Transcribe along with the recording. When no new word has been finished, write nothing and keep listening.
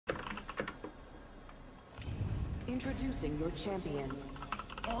Introducing your champion.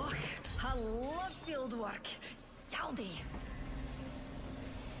 Oh, I love field work. Shaldy.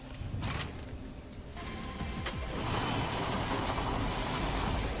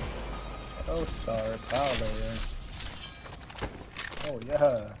 Oh, star power. Oh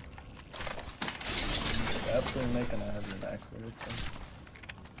yeah. Definitely making a heavy back for this thing.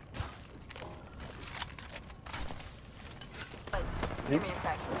 Give me a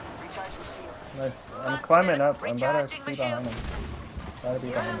sec. Recharging shields. Nice. I'm climbing up. I'm about to be behind him. Gotta be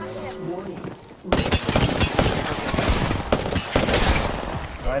behind him.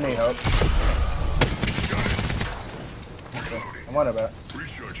 I need help. Okay. I'm on about.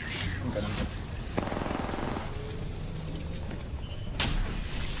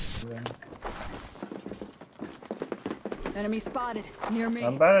 Okay. Enemy spotted near me.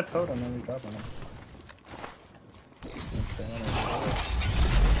 I'm about to totem and we dropping him.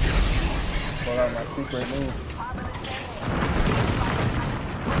 Pull out my secret move.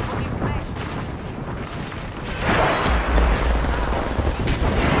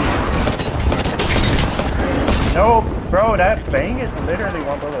 No, bro, that bang is literally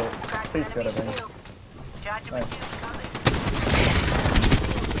one bullet. Please get a bang. Nice.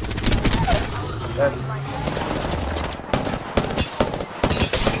 That's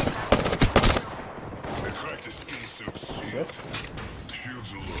good. Shields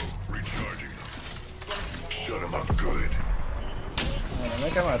are low, recharging. Shut him up good. I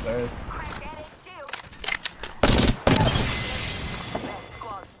think I'm at third.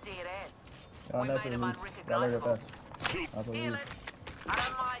 Y'all never lose. Y'all are the best. I believe. I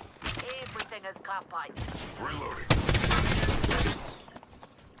don't like everything as cupcake. Reloading.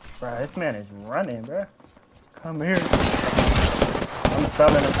 Bro, this man is running, bro. Come here. I'm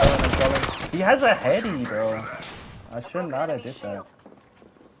selling. He has a heady, bro. I should not have did that.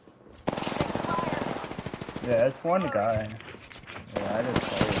 Yeah, it's one guy. Yeah, I just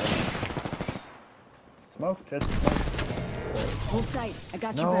saw it. Smoke, just smoke. Hold tight. I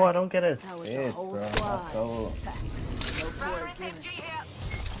got you. No, I don't get his hits, bro. That's so...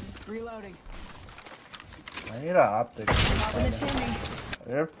 Reloading. I need an optic. Up in the chimney.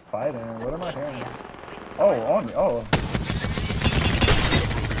 They're fighting. What am I hearing? Oh, on me. Oh.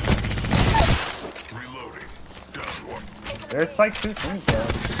 Reloading. Down one. There's like two teams there.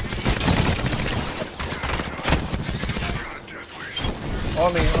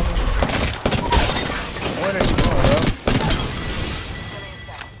 On me. What are you doing, bro?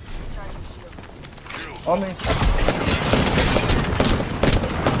 On me.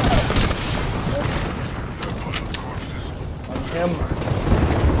 On him.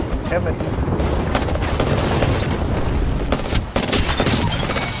 Kevin.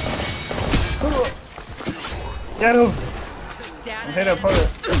 Get him! I'm hit up it.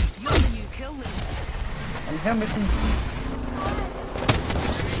 I'm hemming.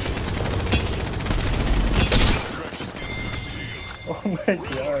 Oh my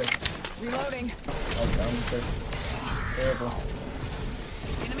god. Reloading. Okay, I'm terrible.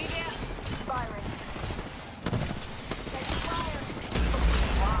 Enemy there. Firing.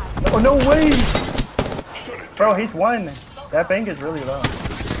 Oh no way! Bro, he's one. That bang is really low.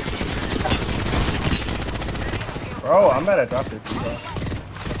 Bro, I'm about to drop this, bro.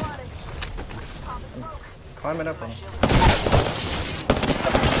 I'm climbing up on him.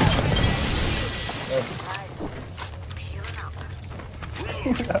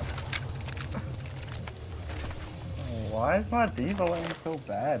 Why is my diva lane so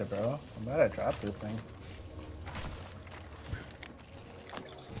bad, bro? I'm about to drop this thing.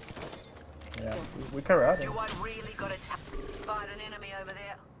 Yeah, we could route it. You ain't really got to fight an enemy over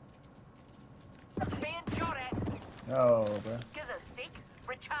there. Being shot at. No, bro. Give a sec.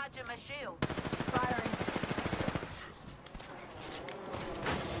 Recharging my shield. Firing.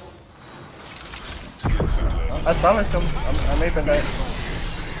 I silenced him. I'm aping that.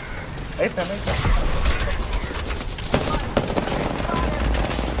 Ape him.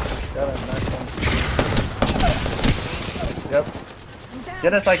 Got him, nice one. Yep.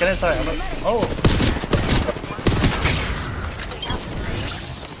 Get inside. I'm like, oh.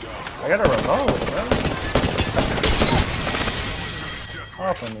 I gotta reload, bro.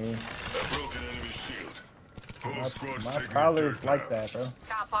 Off of me. My prowler's like that, bro.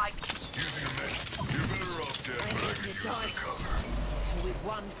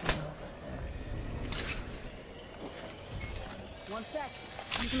 One sec.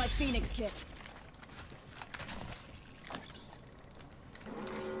 Using my Phoenix kit.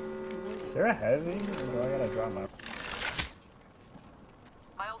 Is there a heavy? Or do I gotta drop my...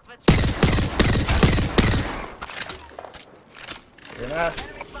 My ultimate's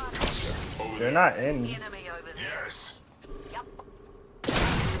They're not in. enemy over there.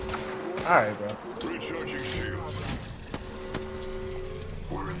 Alright, bro. Recharging shields.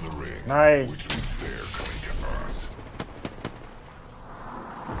 We're in the ring. Nice. Which means they're coming to us.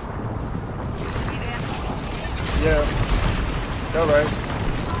 Yeah. Go right.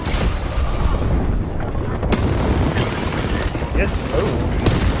 Yes. Oh.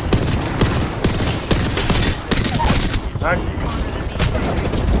 Nice.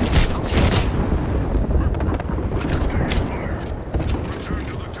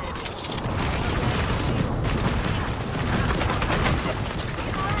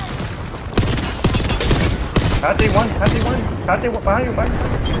 Cut one, behind you, behind you.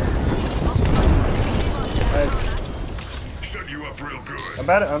 Nice. Shut you up real good. I'm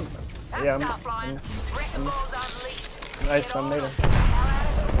at it, yeah, I'm nice, I'm later.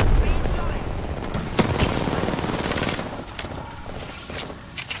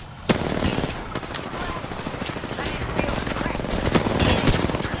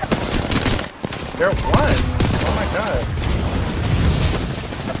 They're one! Oh my god.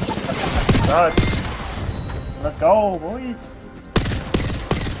 God. Let's go, boys!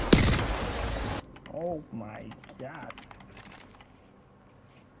 Oh my god.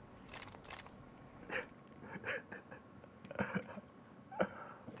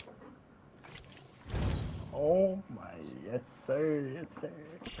 Oh my, yes sir, yes sir.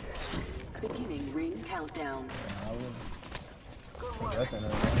 Beginning ring countdown. Good work. That's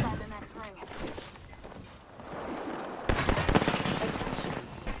another Let's one. try the next ring. Attention.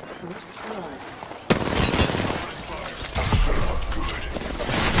 First blood.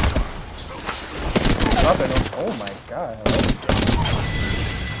 Dropping him. Oh my god.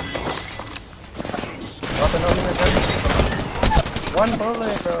 Dropping on him again. One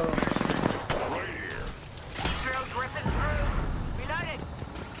bullet, bro. Right here. Drill dripping through. Reloaded.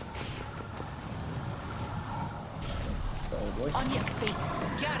 So, boy. On your feet.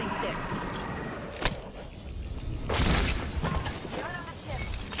 Carry them. Going on the ship.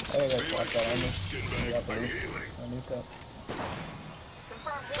 Hey, guys, watch that on me. Yeah, please. I need that.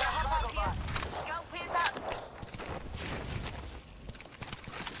 Confirm here. Hop up here. Go pin up.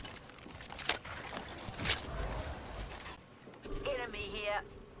 Enemy here.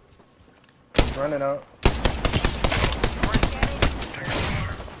 Running out. Break at it.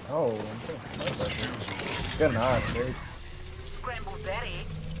 Oh, good knock, dude. Scrambled that egg.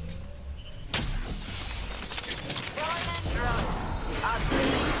 Going and drone. I'll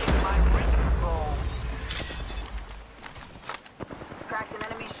check my ring control. Cracked an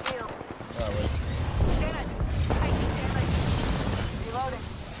enemy shield. Oh, wait. Damn it. Taking damage. Reloading.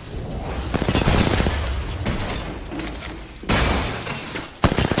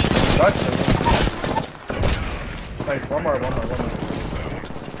 Gotcha. Nice, one more. A broken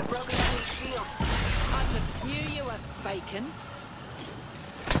enemy shield. I knew you were bacon.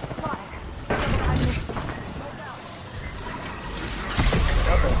 Fire. Behind me. Smoke out.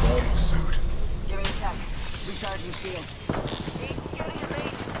 Okay, bro. Give me a sec. Recharging shield. He's shooting at me.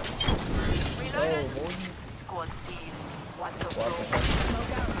 Reloading. Squad team. What the fuck?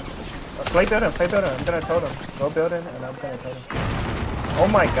 Play building. I'm gonna told him. Go building, and I'm gonna told him. Oh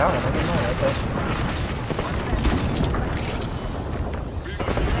my god, I didn't know. Okay.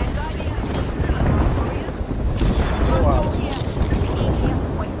 Oh wow. Oh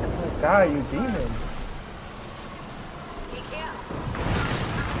my god, you demon.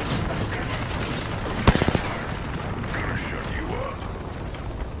 Gonna shut you up.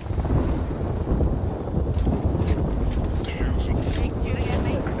 Shields up.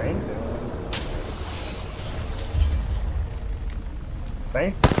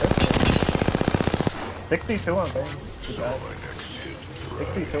 Bangs. 62 on Bangs. Too bad.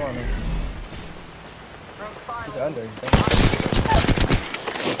 62 on him. He's under.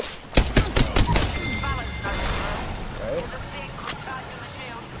 Right?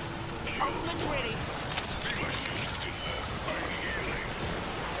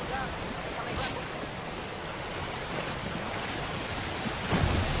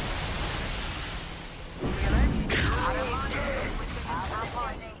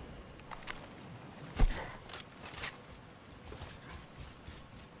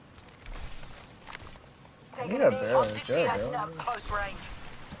 I need a barrel. Is there a barrel? Close range.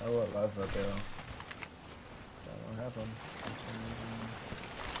 I would love a barrel. I don't have one.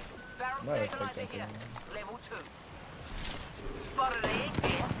 Barrel Might have stabilizer picked here. up Level 2. Spotted an egg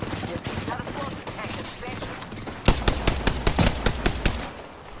here. Another squad's attacking special.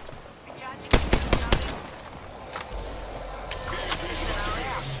 Recharging the shield noted.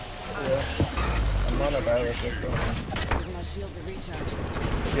 Yeah. I'm on a barrel. Giving my shields a recharge.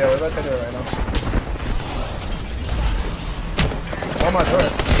 Yeah, we're about to do it right now. Oh my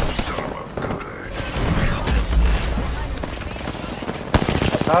god.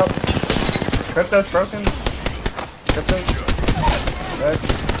 Top. Crypto's broken. Crypto's dead.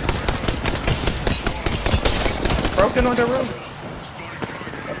 Broken on the roof.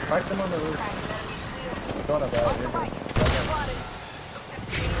 Let's crack them on the roof. It's on a bad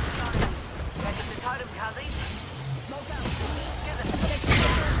Back to the totem, Cuzzy. Smoke out.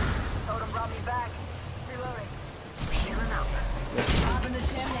 Totem brought me back. Reloading. Healing up. Up in the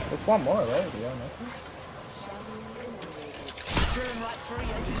chimney. There's one more, right? Yeah, nothing. Drilling right through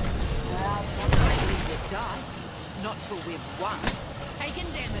you. We die. Not till we've won. Taking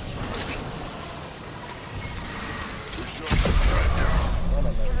damage.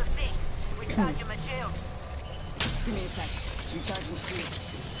 Here's a six. Recharging my shield. Give me a sec. Recharging shield.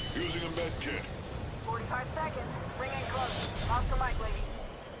 Using a med kit. 45 seconds. Bring in close. Oscar Mike, ladies.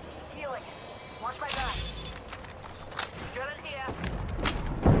 Healing. Watch my back. Drilling here.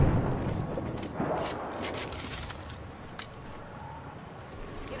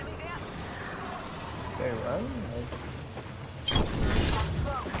 Enemy down. They run?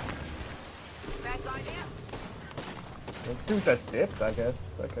 Smoke. Bad guy down. The two just dipped, I guess.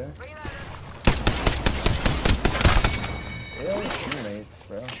 Okay. Reloading. Yeah, teammates,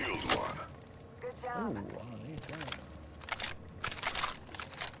 bro. Killed one. Good Ooh, job. wow, he's good.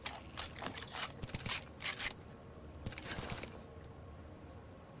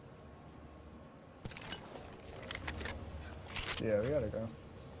 Yeah, we gotta go.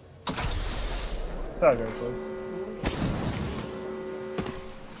 It's not very close.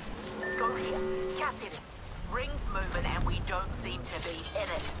 Go here. Captain. Rings moving and we don't seem to be in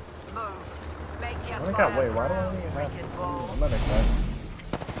it. Move. Make your I only got, wait, why do I only have? I'm not excited.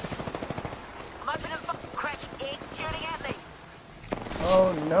 I'm opening for cracked egg shooting at me.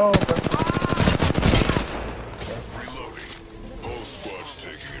 Oh no, bro. Reloading. Whole squad's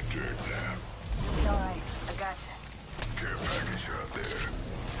taking a dirt nap. You'll be alright. I gotcha. Care package out there.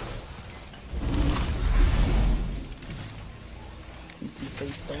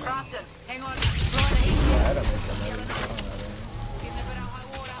 Crafton, hang on. I don't make them every time. Getting a bit out high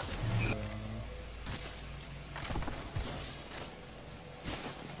water.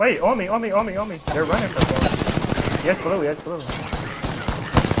 Wait, on me. They're running from me. Yes, blue.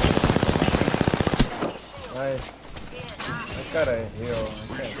 Nice. I gotta heal.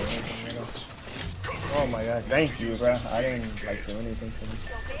 I can't do anything, you know. Oh my god, thank you, bro. I didn't like do anything to me.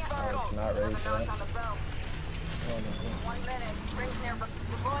 I was not ready for that. On the phone. Oh, no. 1 minute. Rings near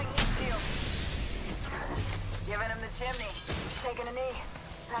deploying heat shield. Giving him the chimney. Taking a knee.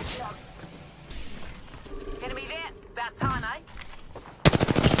 Patch up. Enemy there. About time, eh?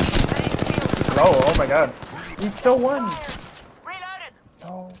 Laying shield. Oh my god. He still won. Fire. Reloaded.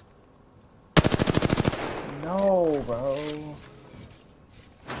 No. No, bro.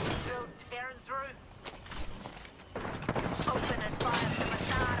 Drill tearing through. Open and fire from the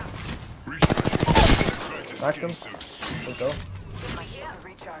starter. Knocked him. Let's go. Give my shield a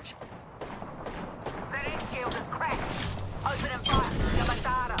recharge. That heat shield is cracked. Open and fire from the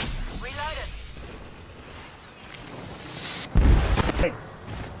starter. Reloaded. Hey.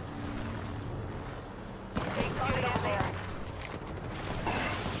 Heat shooting at me.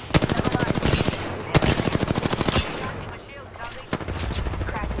 Never mind. Recharging my shield, Cuzzy.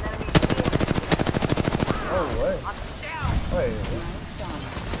 Cracked an enemy shield. Oh, wait. I'm down. Wait.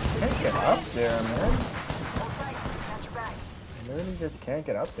 Can't get up there, man. Hold tight. Got your back. I literally just can't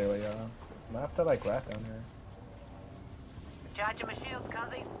get up there with y'all. I'm gonna have to like rat down here. Recharging my shields,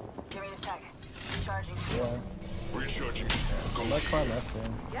 Cuzzy. Give me a sec. Recharging shield. Yeah. Recharging. I'm gonna climb up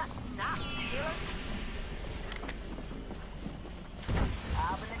there. Yeah, nah. Healer.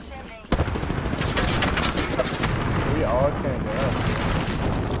 Up in the chimney. We all can't get up.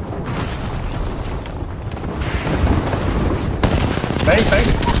 Bang.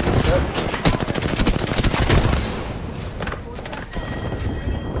 Yep.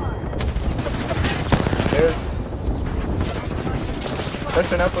 There's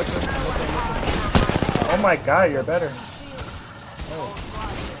pushing up with this. Oh my god, you're better.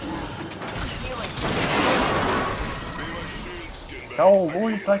 Oh,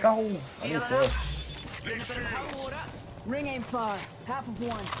 boys, like, oh. I need this. Ring ain't far. Half of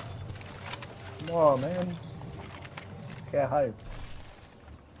one. Come on, man. Get hyped.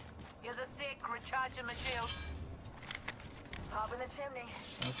 Here's a stick. Recharging my shield. Pop in the chimney.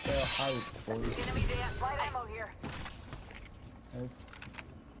 Let's get hyped, boys. Enemy there. Light ammo here. Nice.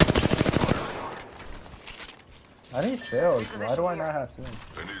 I need shields. Why do I not have shields?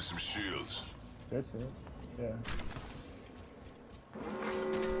 I need some shields. Seriously? Yeah.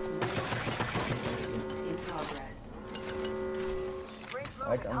 In progress. Rings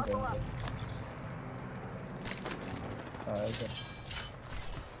Like, moving. I'm Hustle doing up. it. Alright, okay.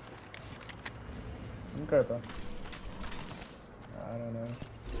 I'm good, bro. I don't know.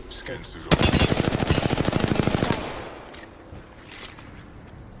 Skin suit on.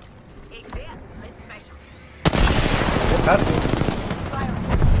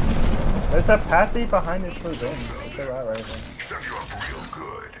 There's a pathy behind this blue bin. It's a lot right there. Shut you up real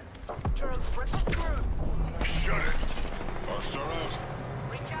good. Shut it. Monster out.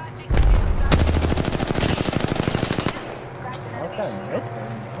 What's that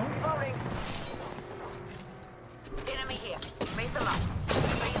missing? Huh? Enemy here. Raise them up.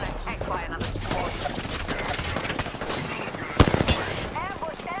 Being attacked by another squad.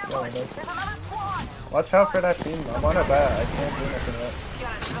 Ambush, ambush. There's another squad. Watch out for that team. I'm on a bat. I can't do nothing yet.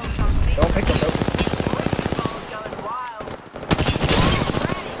 Gonna throw some steam. Don't pick them up. Going wild.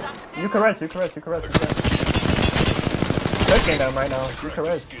 You can rest. Cooking them right now. You can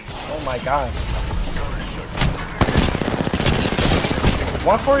rest. Oh my god.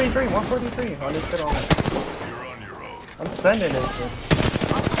 143 on this shit on. I'm sending this shit.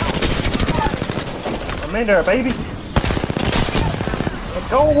 I'm in there, baby. Let's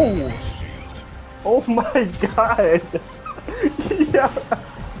go. Oh my god. Yeah.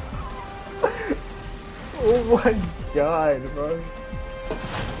 Oh my god, bro.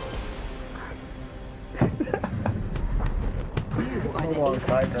 I'm on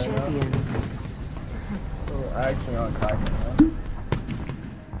kite right now. We're actually on kite right now.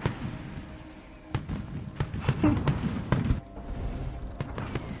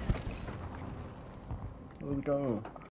 Let's go.